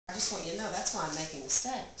just want you to know that's why I'm making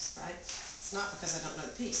mistakes, right? It's not because I don't know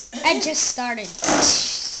the piece. I just started.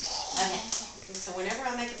 Okay. So whenever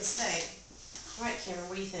I make a mistake, all right, Cameron,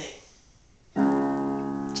 what do you think?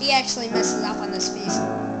 She actually messes up on this piece. Oh,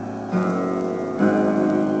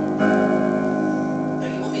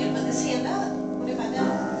 you want me to put this hand up? What if I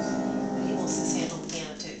don't? He wants this hand on the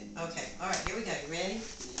piano too. Okay. All right. Here we go. You ready?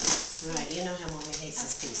 All right. You know how Mommy hates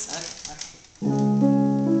this piece. Okay. Okay.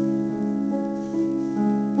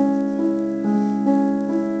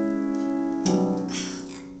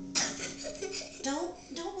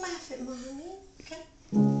 Don't laugh at Mommy, okay?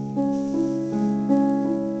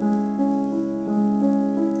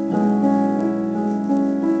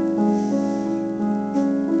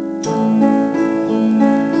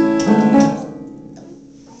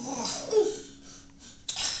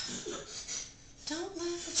 Don't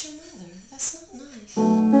laugh at your mother. That's not nice.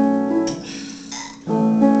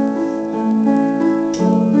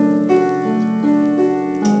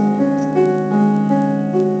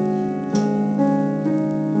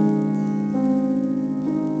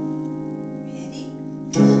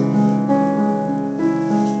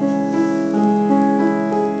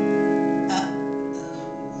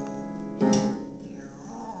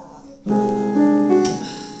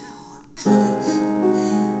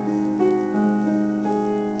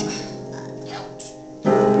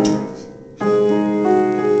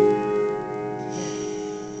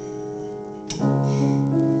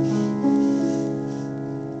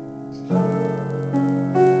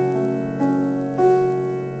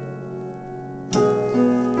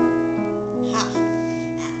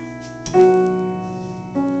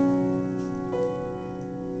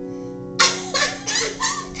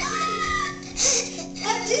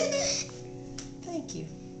 Thank you.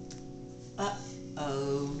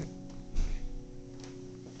 Uh-oh.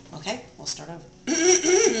 Okay, we'll start over.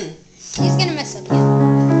 He's gonna mess up again.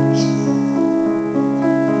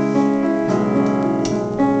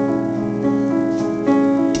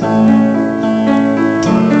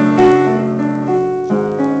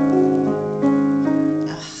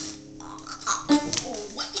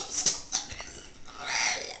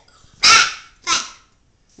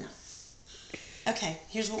 Okay,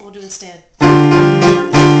 here's what we'll do instead. He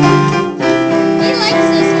likes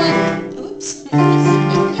this one. Oops.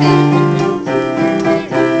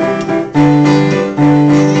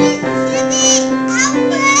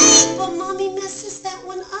 But Mommy messes that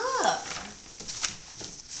one up.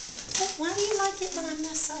 Why do you like it when I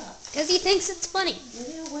mess up? Because he thinks it's funny.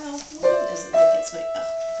 Yeah, well, Mom doesn't think it's funny.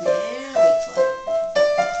 Oh, now we play.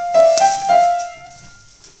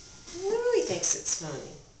 No, he thinks it's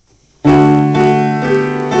funny.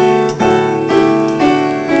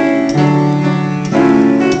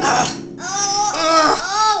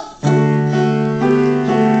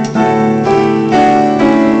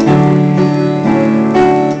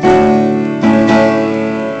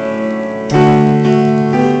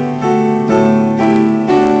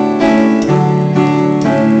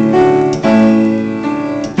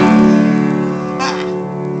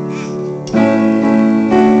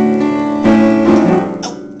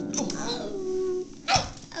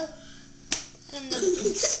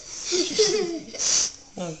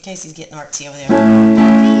 Oh, Casey's getting artsy over there.